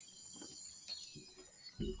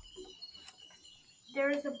There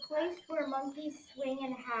is a place where monkeys swing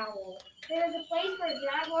and howl. There is a place where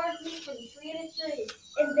jaguars eat from tree to tree.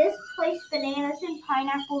 In this place, bananas and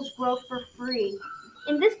pineapples grow for free.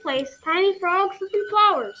 In this place, tiny frogs live in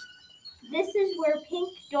flowers. This is where pink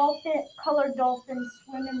colored dolphins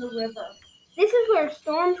swim in the river. This is where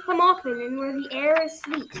storms come often and where the air is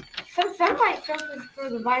sweet. Some sunlight surfaces for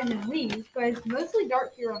the vitamin leaves, but it's mostly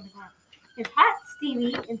dark here on the ground. It's hot,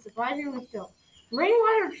 steamy, and surprisingly still.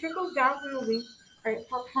 Rainwater trickles down from the leaf,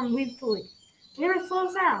 from leaf to leaf. Hear a slow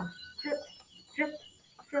sound. Drip, drip,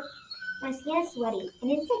 drip. My skin is sweaty.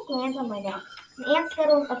 An insect lands on my neck. An ant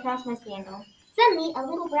scuttles across my sandal. Suddenly, a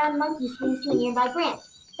little brown monkey swings to a nearby branch.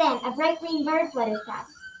 Then, a bright green bird flutters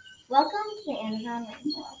past. Welcome to the Amazon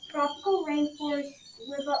rainforest. Tropical rainforests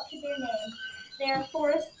live up to their name. They are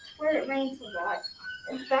forests where it rains a lot.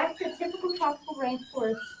 In fact, the typical tropical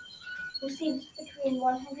rainforest receives between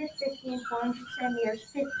 150 and 400 centimeters,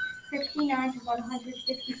 59 to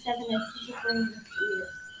 157 inches of rain each year.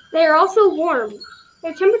 They are also warm.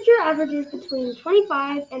 Their temperature averages between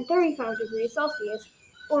 25 and 35 degrees Celsius,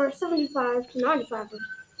 or 75 to 95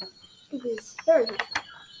 degrees Fahrenheit.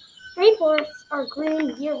 Rainforests are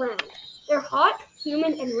green year-round. Their hot,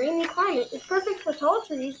 humid, and rainy climate is perfect for tall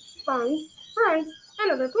trees, ferns,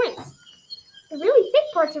 and other plants. The really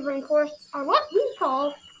thick parts of rainforests are what we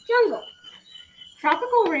call jungle.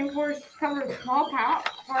 Tropical rainforests cover a small part,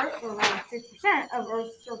 or around 6% of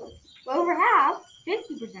Earth's surface. But over half,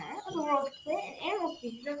 50% of the world's plant and animal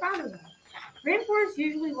species are found in them. Rainforests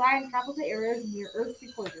usually lie in tropical areas near Earth's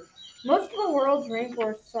equator. Most of the world's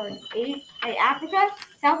rainforests are in Africa,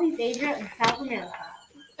 Southeast Asia, and South America.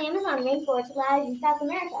 Amazon rainforest lies in South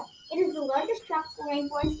America. It is the largest tropical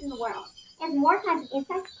rainforest in the world. It has more kinds of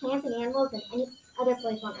insects, plants, and animals than any other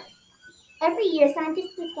place on Earth. Every year,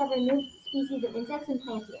 scientists discover new species of insects and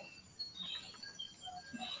plants here.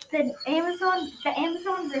 The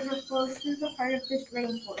Amazon River flows through the heart of this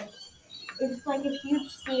rainforest. It is like a huge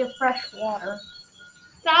sea of fresh water.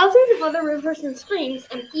 Thousands of other rivers and streams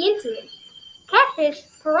empty into it. Catfish,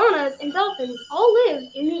 piranhas, and dolphins all live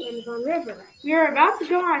in the Amazon River. We are about to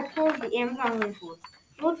go on a tour of the Amazon rainforest.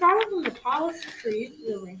 We'll travel from the tallest trees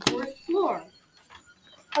to the rainforest floor.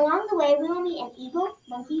 Along the way, we will meet an eagle,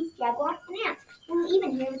 monkey, jaguar, and ant. We will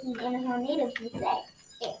even hear what these Amazon natives would say,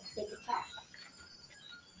 if they could talk.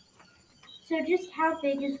 So just how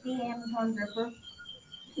big is the Amazon River?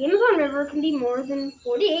 The Amazon River can be more than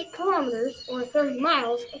 48 kilometers, or 30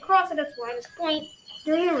 miles, across at its widest point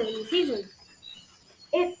during the rainy season.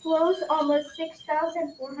 It flows almost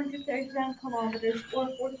 6,437 kilometers, or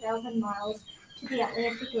 4,000 miles, to the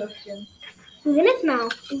Atlantic Ocean. Within its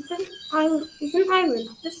mouth is an island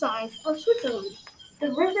the size of Switzerland.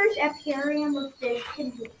 The river's aquarium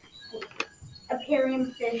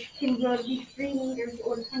fish can grow to be 3 meters,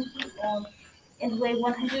 or 10 feet long, and weigh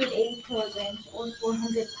 180 kilograms, or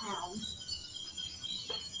 400 pounds.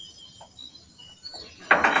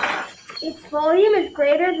 Its volume is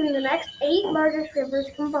greater than the next 8 largest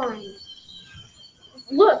rivers combined.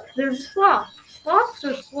 Look, there's sloths. Sloths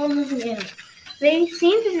are slow-moving animals. They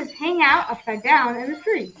seem to just hang out upside down in the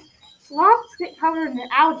trees. Sloths get covered in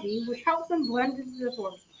algae, which helps them blend into the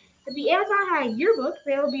forest. If the Amazon had a yearbook,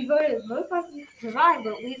 they would be voted most likely to survive,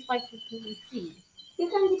 but least likely to succeed. Here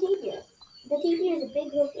comes the tapir. The tapir is a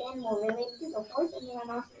big hoofed animal related to the horse and the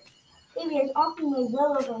rhinoceros. Tapirs often weigh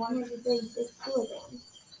well over 136 kilograms,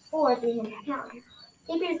 or 300 pounds.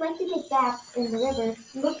 Tapirs like to take baths in the river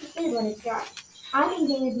and look for food when it's dark. I think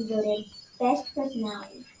they would be voted best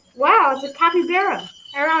personality. Wow, it's a capybara.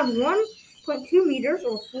 Around 1.2 meters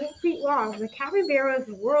or 4 feet long, the capybara is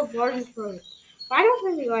the world's largest rodent. But I don't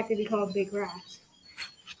think they like to be called big rats.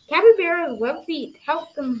 Capybara's webbed feet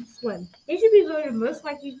help them swim. They should be voted most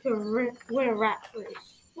likely to win a rat race.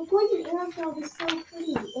 The pointed arrowfield is so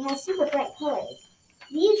pretty. It has super bright colors.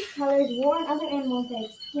 These colors warn other animals that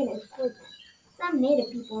its skin is poisonous. Some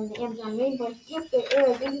native people in the Amazon rainforest dip their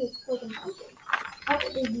arrows into its poison pumpkin. How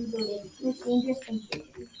could they be voted most dangerous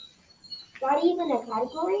species? Not even a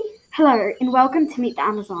category? Hello, and welcome to Meet the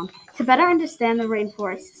Amazon. To better understand the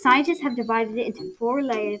rainforest, scientists have divided it into 4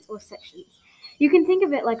 layers or sections. You can think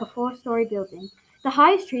of it like a 4-story building. The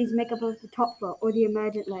highest trees make up the top floor, or the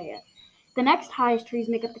emergent layer. The next highest trees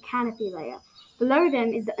make up the canopy layer. Below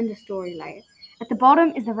them is the understory layer. At the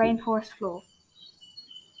bottom is the rainforest floor.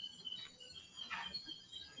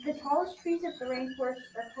 The tallest trees of the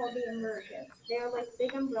rainforest are called the emergents. They are like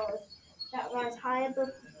big umbrellas that rise high above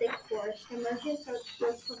the thick forest. Emergents are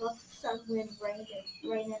exposed to lots of sun, wind, rain,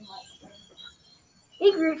 and light.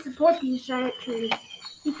 Big roots support these giant trees.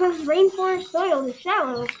 Because rainforest soil is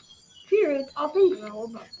shallow, tree roots often grow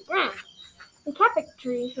above the ground. The kapok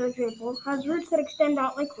tree, for example, has roots that extend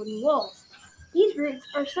out like wooden walls. These roots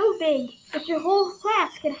are so big that your whole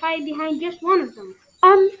class could hide behind just one of them.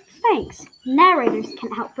 Thanks. Narrators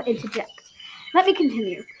can't help but interject. Let me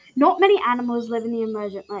continue. Not many animals live in the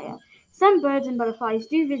emergent layer. Some birds and butterflies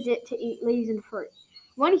do visit to eat leaves and fruit.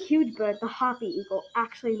 One huge bird, the harpy eagle,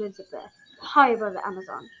 actually lives up there, high above the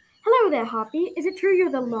Amazon. Hello there, harpy. Is it true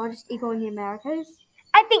you're the largest eagle in the Americas?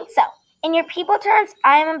 I think so. In your people terms,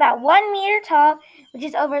 I am about 1 meter tall, which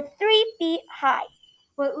is over 3 feet high.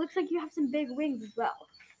 Well, it looks like you have some big wings as well.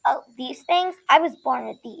 Oh, these things? I was born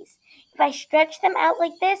with these. If I stretch them out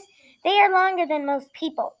like this, they are longer than most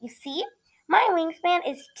people. You see? My wingspan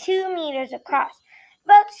is 2 meters across,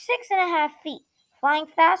 about 6.5 feet. Flying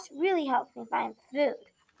fast really helps me find food.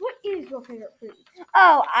 What is your favorite food?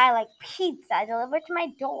 Oh, I like pizza delivered to my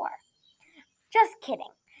door. Just kidding.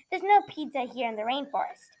 There's no pizza here in the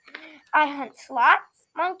rainforest. I hunt sloths,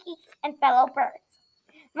 monkeys, and fellow birds.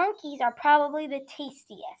 Monkeys are probably the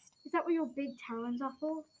tastiest. Is that what your big talons are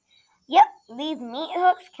for? Yep, these meat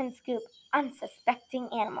hooks can scoop unsuspecting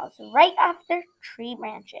animals right off their tree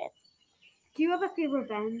branches. Do you ever feel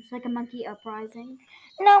revenge, like a monkey uprising?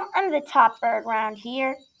 No, I'm the top bird around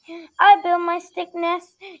here. I build my stick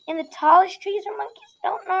nests in the tallest trees where monkeys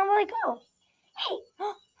don't normally go. Hey,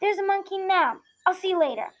 there's a monkey now. I'll see you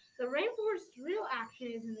later. The rainforest's real action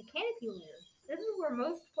is in the canopy layer. This is where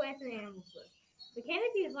most plants and animals live. The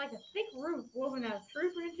canopy is like a thick roof woven out of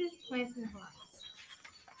tree branches, plants, and vines.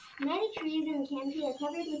 Many trees in the canopy are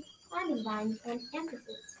covered with climbing vines and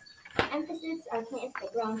amphisodes. Amphisodes are plants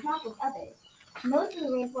that grow on top of others. Most of the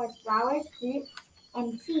rainforest flowers, fruit,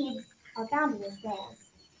 and seeds are found in this layer.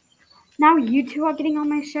 Now you two are getting on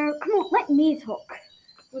my show. Come on, let me talk.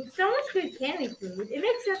 With so much good canopy food, it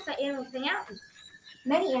makes sense that animals hang out.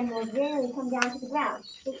 Many animals rarely come down to the ground.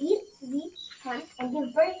 They eat, sleep, hunt, and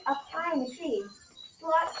give birth up high in the trees.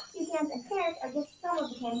 Sloths, toucans, and parrots are just some of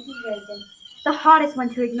the canopy's residents. The hardest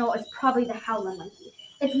one to ignore is probably the howler monkey.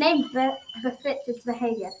 Its name befits its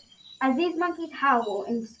behavior, as these monkeys howl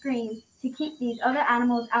and scream to keep these other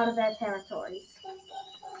animals out of their territories.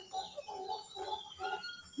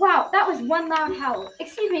 Wow, that was one loud howl.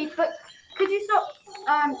 Excuse me, but could you stop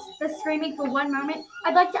the screaming for one moment?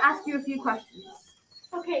 I'd like to ask you a few questions.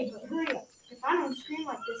 Okay, but hurry up. If I don't scream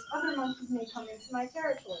like this, other monkeys may come into my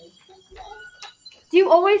territory. Do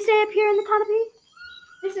you always stay up here in the canopy?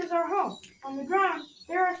 This is our home. On the ground,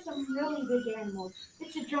 there are some really big animals.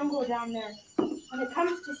 It's a jungle down there. When it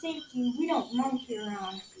comes to safety, we don't monkey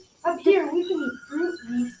around. Up here, we can eat fruit,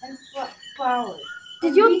 leaves, and flowers. Does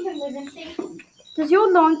And your- we can live in safety. Does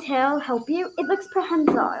your long tail help you? It looks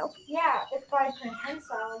prehensile. Yeah, if by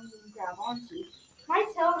prehensile you can grab onto. My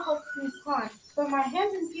tail helps me climb, but my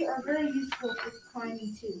hands and feet are very useful for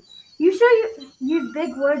climbing too. You sure you use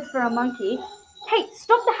big words for a monkey? Hey,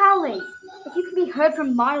 stop the howling! If you can be heard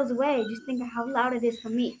from miles away, just think of how loud it is for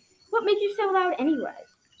me. What made you so loud anyway?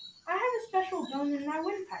 I have a special bone in my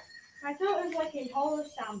windpipe. My throat is like a hollow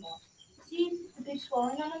sound ball. See the big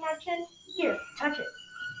swelling under my chin? Here, touch it.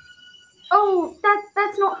 Oh,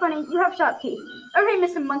 that's not funny. You have sharp teeth. Okay,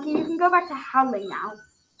 Mr. Monkey, you can go back to howling now.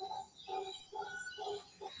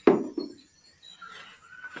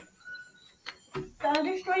 The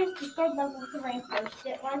understory is the third level of the rainforest.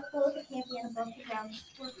 It lies below the canopy and above the ground.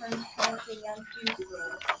 Where ferns called the young trees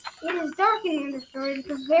grow. It is dark in the understory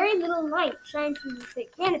because very little light shines through the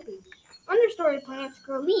thick canopy. Understory plants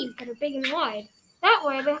grow leaves that are big and wide. That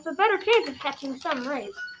way, they have a better chance of catching some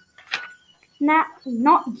rays. Now,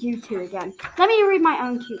 not you two again. Let me read my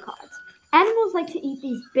own cue cards. Animals like to eat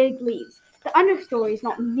these big leaves. The understory is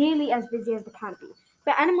not nearly as busy as the canopy,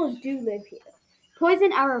 but animals do live here.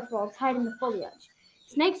 Poison arrow frogs hide in the foliage.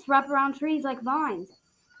 Snakes wrap around trees like vines.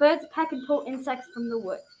 Birds peck and pull insects from the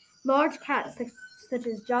wood. Large cats, such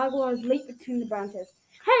as jaguars, leap between the branches.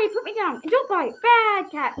 Hey, put me down and don't bite.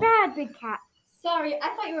 Bad cat, bad big cat. Sorry, I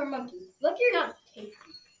thought you were a monkey. Look, you're not tasty.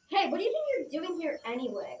 Hey, what do you think you're doing here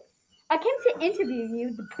anyway? I came to interview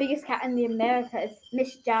you, the biggest cat in the Americas,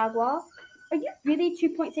 Miss Jaguar. Are you really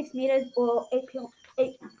 2.6 meters or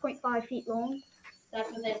 8.5 feet long?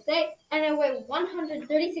 That's what they say. And I weigh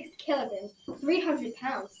 136 kilograms, 300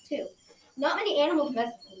 pounds, too. Not many animals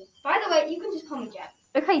mess with me. By the way, you can just call me Jack.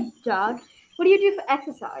 Okay, Jag. What do you do for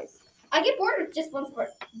exercise? I get bored with just one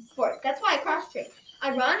sport. That's why I cross-train.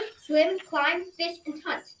 I run, swim, climb, fish, and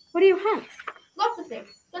hunt. What do you hunt? Lots of things.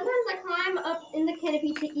 Sometimes I climb up in the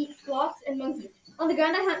canopy to eat sloths and monkeys. On the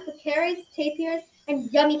ground, I hunt for pecaries, tapirs, and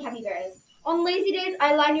yummy capybaras. On lazy days,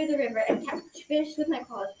 I lie near the river and catch fish with my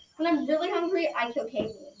claws. When I'm really hungry, I kill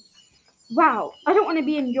kangaroos. Wow, I don't want to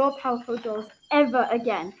be in your powerful jaws ever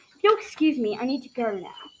again. If you'll excuse me, I need to go now.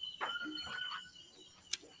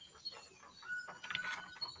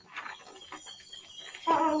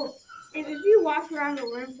 Oh, if you walk around the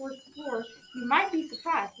rainforest floor, you might be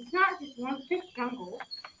surprised. It's not just one thick jungle.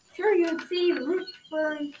 Sure, you would see roots,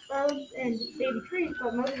 ferns, bugs, and baby trees,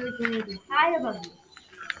 but most of it may be high above you.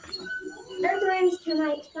 Earthworms,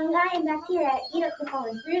 termites, fungi, and bacteria eat up the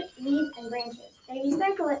fallen fruit, leaves, and branches. They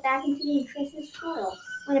recycle it back into the nutritious soil.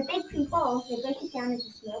 When a big tree falls, they break it down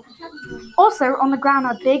into small chunks. Also, on the ground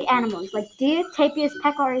are big animals like deer, tapirs,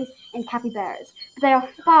 peccaries, and capybaras, but they are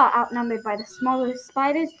far outnumbered by the smaller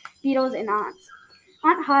spiders, beetles, and ants.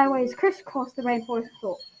 Ant highways crisscross the rainforest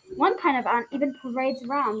floor. One kind of ant even parades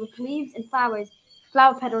around with leaves and flower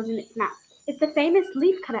petals in its mouth. It's the famous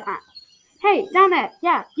leafcutter ant. Hey, down there,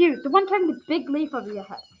 yeah, you, the one carrying the big leaf over your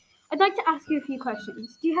head. I'd like to ask you a few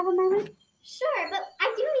questions. Do you have a moment? Sure, but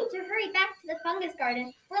I do need to hurry back to the fungus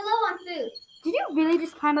garden. We're low on food. Did you really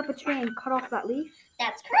just climb up a tree and cut off that leaf?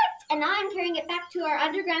 That's correct, and now I'm carrying it back to our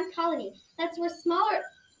underground colony. That's where smaller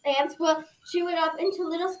ants will chew it up into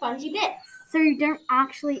little spongy bits. So you don't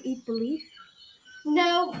actually eat the leaf?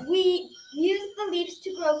 No, we use the leaves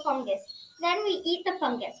to grow fungus. Then we eat the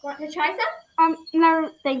fungus. Want to try some? No,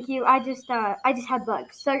 thank you. I just had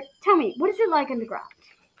bugs. So tell me, what is it like underground?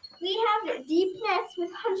 We have deep nests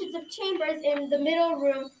with hundreds of chambers in the middle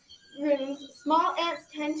rooms. Small ants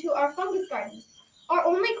tend to our fungus gardens. Our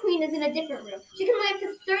only queen is in a different room. She can lay up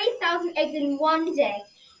to 30,000 eggs in one day.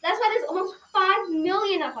 That's why there's almost 5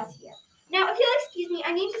 million of us here. Now, if you'll excuse me,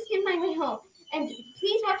 I need to skin my way home. And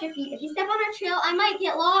please watch your feet. If you step on our trail, I might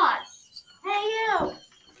get lost. Hey, you!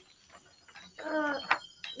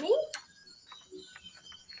 Me?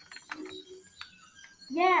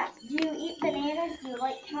 Yeah, do you eat bananas? Do you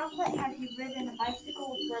like chocolate? Have you ridden a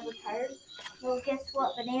bicycle with rubber tires? Well, guess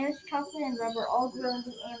what? Bananas, chocolate, and rubber all grow in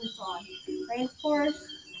the Amazon rainforest.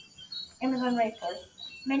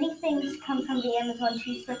 Many things come from the Amazon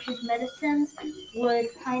trees, such as medicines, wood,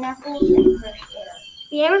 pineapples, and fresh air.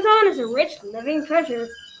 The Amazon is a rich, living treasure.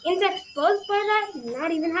 Insects buzzed by that do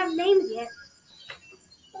not even have names yet.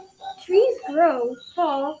 Trees grow,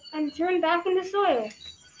 fall, and turn back into soil.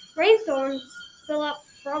 Rainstorms fill up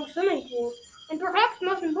frog swimming pools, and perhaps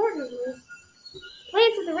most importantly,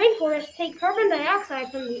 plants of the rainforest take carbon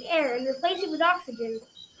dioxide from the air and replace it with oxygen.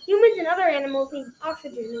 Humans and other animals need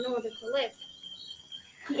oxygen in order to live.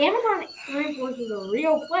 The Amazon rainforest is a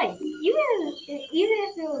real place. Even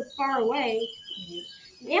if it was far away from you,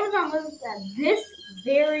 the Amazon lives at this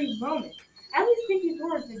very moment. As we speak these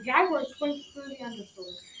words, the jaguar slinks through the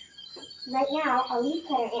understory. Right now, a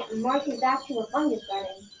leafcutter ant marches back to a fungus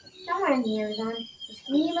garden. Somewhere in the Amazon, the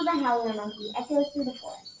scream of a howler monkey echoes through the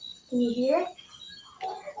forest. Can you hear it?